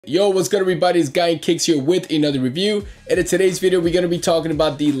Yo, what's good everybody? It's Guy and Kicks here with another review, and in today's video we're going to be talking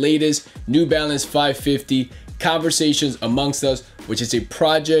about the latest New Balance 550 Conversations Amongst Us, which is a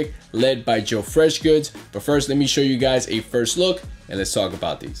project led by Joe Freshgoods. But first, let me show you guys a first look and let's talk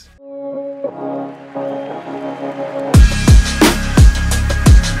about these.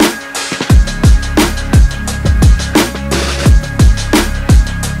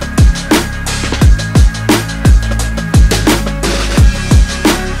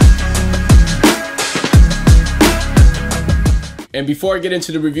 And before I get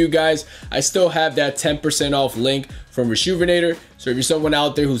into the review, guys, I still have that 10% off link from Rejuvenator. So if you're someone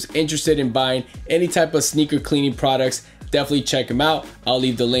out there who's interested in buying any type of sneaker cleaning products, definitely check them out. I'll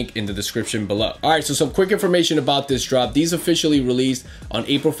leave the link in the description below. All right, so some quick information about this drop. These officially released on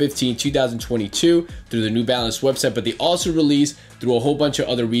April 15, 2022 through the New Balance website, but they also released through a whole bunch of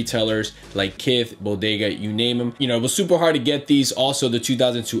other retailers like Kith, Bodega, you name them. You know, it was super hard to get these. Also, the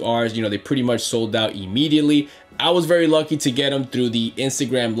 2002 Rs, you know, they pretty much sold out immediately. I was very lucky to get them through the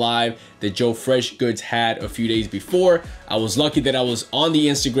Instagram live that Joe Freshgoods had a few days before. I was lucky that I was on the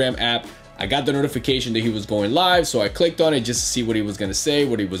Instagram app. I got the notification that he was going live, so I clicked on it just to see what he was gonna say,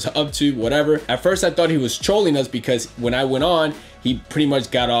 what he was up to, whatever. At first, I thought he was trolling us because when I went on, he pretty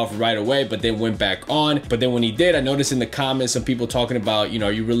much got off right away, but then went back on. But then when he did, I noticed in the comments some people talking about, you know,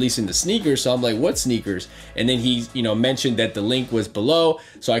 are you releasing the sneakers? So I'm like, what sneakers? And then he, you know, mentioned that the link was below.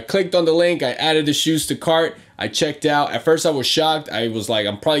 So I clicked on the link, I added the shoes to cart. I checked out. At first I was shocked. I was like,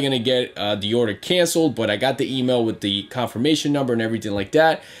 I'm probably gonna get the order canceled, but I got the email with the confirmation number and everything like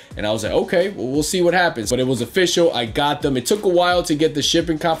that. And I was like, okay, well, we'll see what happens. But it was official, I got them. It took a while to get the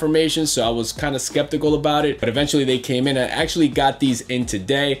shipping confirmation, so I was kind of skeptical about it, but eventually they came in. I actually got these in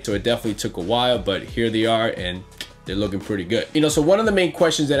today, so it definitely took a while, but here they are and they're looking pretty good. You know, so one of the main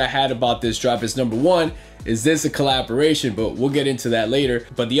questions that I had about this drop is, number one, is this a collaboration? But we'll get into that later.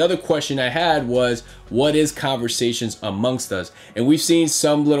 But the other question I had was, what is Conversations Amongst Us? And we've seen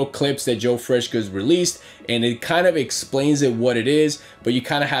some little clips that Joe Freshgoods released, and it kind of explains it what it is, but you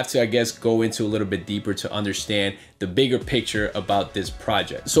kind of have to, I guess, go into a little bit deeper to understand the bigger picture about this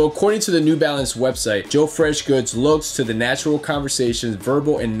project. So according to the New Balance website, Joe Freshgoods looks to the natural conversations,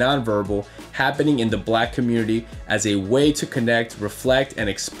 verbal and nonverbal, happening in the Black community as a way to connect, reflect, and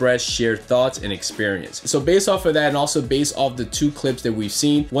express shared thoughts and experience. So based off of that, and also based off the two clips that we've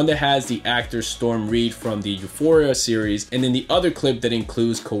seen, one that has the actor Storm Reed from the Euphoria series, and then the other clip that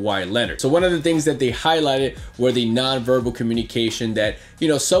includes Kawhi Leonard. So one of the things that they highlighted were the nonverbal communication that, you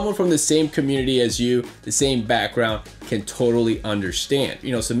know, someone from the same community as you, the same background, can totally understand.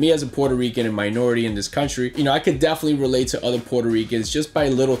 You know, so me as a Puerto Rican and minority in this country, you know, I could definitely relate to other Puerto Ricans just by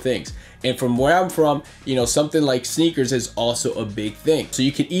little things. And from where I'm from, you know, something like sneakers is also a big thing. So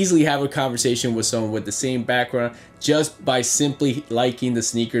you can easily have a conversation with someone with the same background just by simply liking the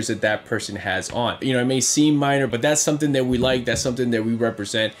sneakers that that person has on. You know, it may seem minor, but that's something that we like, that's something that we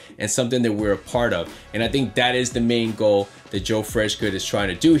represent, and something that we're a part of. And I think that is the main goal that Joe Freshgoods is trying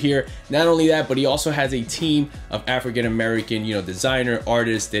to do here. Not only that, but he also has a team of African-American, you know, designer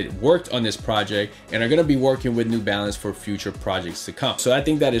artists that worked on this project and are gonna be working with New Balance for future projects to come. So I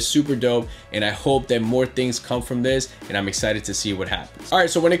think that is super dope, and I hope that more things come from this, and I'm excited to see what happens. All right,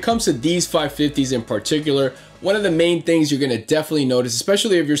 so when it comes to these 550s in particular, one of the main things you're gonna definitely notice,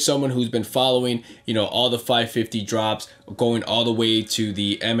 especially if you're someone who's been following, you know, all the 550 drops, going all the way to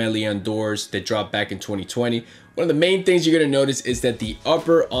the MLE doors that dropped back in 2020, one of the main things you're gonna notice is that the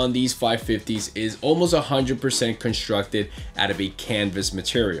upper on these 550s is almost 100% constructed out of a canvas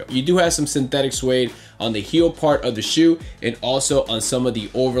material. You do have some synthetic suede on the heel part of the shoe and also on some of the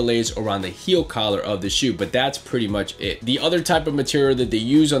overlays around the heel collar of the shoe, but that's pretty much it. The other type of material that they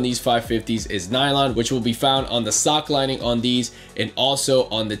use on these 550s is nylon, which will be found on the sock lining on these and also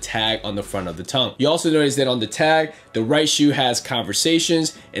on the tag on the front of the tongue. You also notice that on the tag, the right shoe has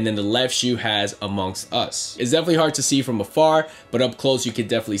Conversations and then the left shoe has Amongst Us. It's definitely hard to see from afar, but up close you can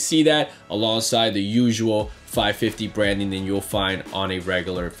definitely see that alongside the usual 550 branding than you'll find on a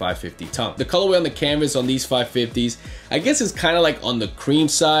regular 550 tongue. The colorway on the canvas on these 550s, I guess is kind of like on the cream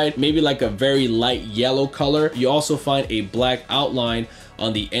side, maybe like a very light yellow color. You also find a black outline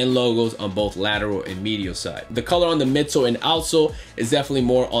on the end logos on both lateral and medial side. The color on the midsole and outsole is definitely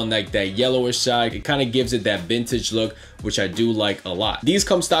more on like that yellowish side. It kind of gives it that vintage look, which I do like a lot. These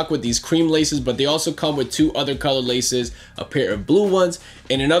come stock with these cream laces, but they also come with two other color laces, a pair of blue ones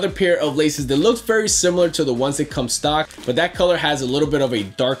and another pair of laces that looks very similar to the ones that come stock, but that color has a little bit of a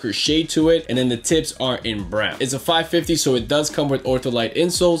darker shade to it, and then the tips are in brown. It's a 550, so it does come with Ortholite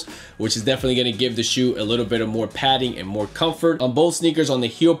insoles, which is definitely going to give the shoe a little bit of more padding and more comfort. On both sneakers on the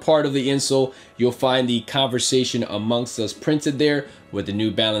heel part of the insole, you'll find the conversation amongst us printed there with the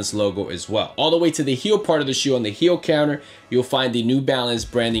New Balance logo as well. All the way to the heel part of the shoe, on the heel counter, you'll find the New Balance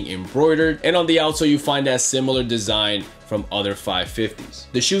branding embroidered, and on the outsole you find that similar design from other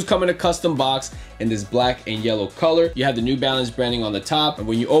 550s. The shoes come in a custom box in this black and yellow color. You have the New Balance branding on the top, and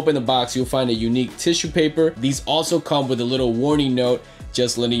when you open the box, you'll find a unique tissue paper. These also come with a little warning note,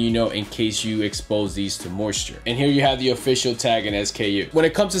 just letting you know in case you expose these to moisture. And here you have the official tag and SKU. When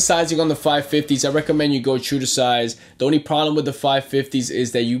it comes to sizing on the 550s, I recommend you go true to size. The only problem with the 550s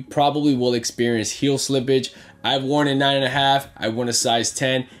is that you probably will experience heel slippage. I've worn a 9.5, I worn a size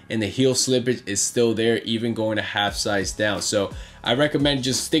 10, and the heel slippage is still there, even going a half size down. So I recommend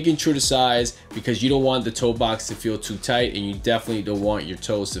just sticking true to size, because you don't want the toe box to feel too tight, and you definitely don't want your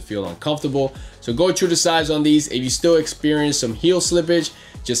toes to feel uncomfortable. So go true to size on these. If you still experience some heel slippage,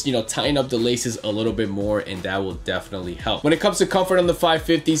 just, you know, tighten up the laces a little bit more, and that will definitely help. When it comes to comfort on the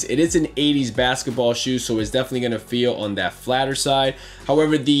 550s, it is an 80s basketball shoe, so it's definitely gonna feel on that flatter side.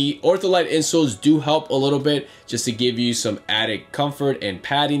 However, the Ortholite insoles do help a little bit, just to give you some added comfort and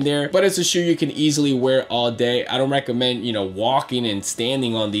padding there. But it's a shoe you can easily wear all day. I don't recommend, you know, walking and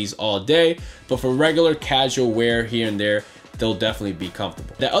standing on these all day, but for regular casual wear here and there, they'll definitely be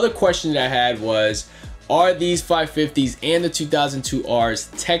comfortable. The other question that I had was, are these 550s and the 2002Rs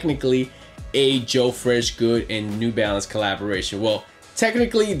technically a Joe Freshgoods and New Balance collaboration? Well,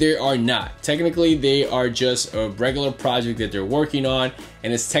 technically they are not. Technically they are just a regular project that they're working on,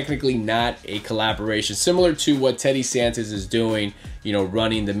 and it's technically not a collaboration, similar to what Teddy Santis is doing, you know,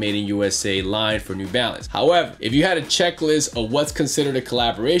 running the Made in USA line for New Balance. However, if you had a checklist of what's considered a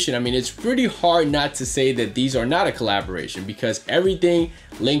collaboration, I mean, it's pretty hard not to say that these are not a collaboration, because everything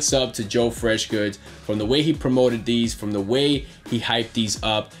links up to Joe Freshgoods, from the way he promoted these, from the way he hyped these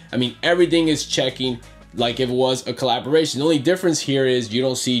up. I mean, everything is checking like if it was a collaboration. The only difference here is you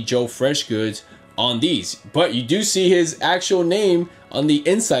don't see Joe Freshgoods on these, but you do see his actual name on the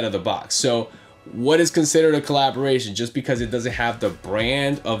inside of the box. So what is considered a collaboration? Just because it doesn't have the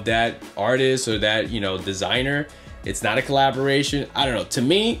brand of that artist or that, you know, designer, it's not a collaboration? I don't know. To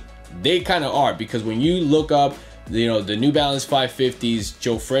me, they kind of are, because when you look up, you know, the New Balance 550s,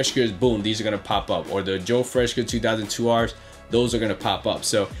 Joe Freshgoods, boom, these are gonna pop up. Or the Joe Freshgoods 2002Rs, those are gonna pop up.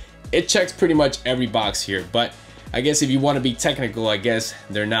 So it checks pretty much every box here. But I guess if you want to be technical, I guess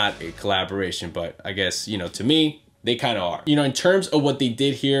they're not a collaboration, but I guess, you know, to me, they kind of are. You know, in terms of what they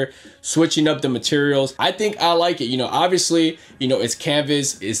did here, switching up the materials, I think I like it. You know, obviously, you know, it's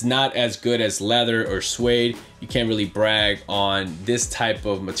canvas, is not as good as leather or suede. You can't really brag on this type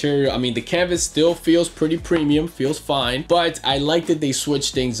of material. I mean, the canvas still feels pretty premium, feels fine, but I like that they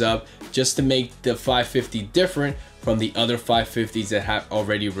switched things up just to make the 550 different from the other 550s that have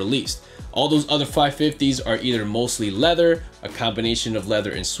already released. All those other 550s are either mostly leather, a combination of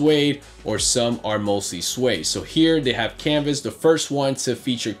leather and suede, or some are mostly suede. So here they have canvas, the first one to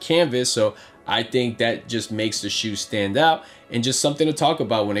feature canvas. So I think that just makes the shoe stand out, and just something to talk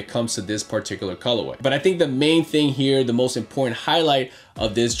about when it comes to this particular colorway. But I think the main thing here, the most important highlight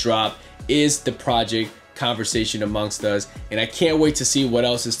of this drop, is the project conversation amongst us. And I can't wait to see what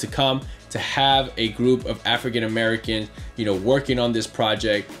else is to come, to have a group of African Americans, you know, working on this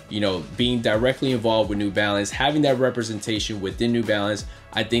project, you know, being directly involved with New Balance, having that representation within New Balance,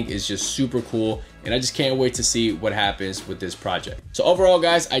 I think is just super cool. And I just can't wait to see what happens with this project. So overall,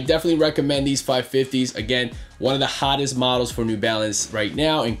 guys, I definitely recommend these 550s. Again, one of the hottest models for New Balance right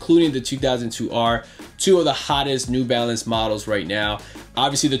now, including the 2002R, two of the hottest New Balance models right now.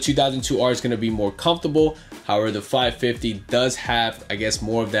 Obviously, the 2002R is going to be more comfortable. However, the 550 does have, I guess,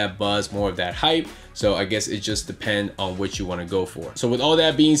 more of that buzz, more of that hype. So I guess it just depends on which you want to go for. So with all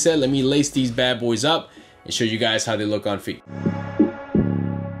that being said, let me lace these bad boys up and show you guys how they look on feet.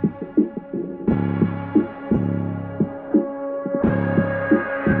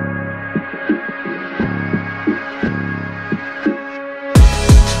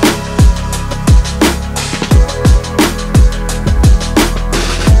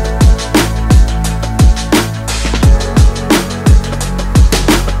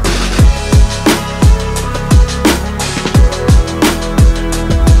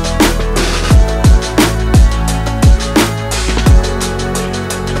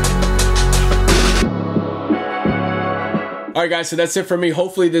 All right, guys, so that's it for me.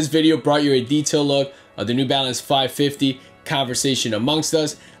 Hopefully this video brought you a detailed look of the New Balance 550 conversation amongst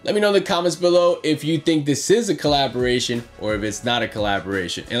us. Let me know in the comments below if you think this is a collaboration or if it's not a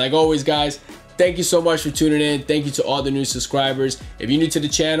collaboration. And like always, guys, thank you so much for tuning in. Thank you to all the new subscribers. If you're new to the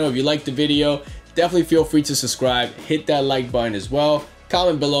channel, if you liked the video, definitely feel free to subscribe. Hit that like button as well.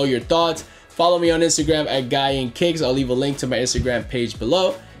 Comment below your thoughts. Follow me on Instagram at GuyInKicks. I'll leave a link to my Instagram page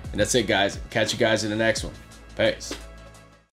below. And that's it, guys. Catch you guys in the next one. Peace.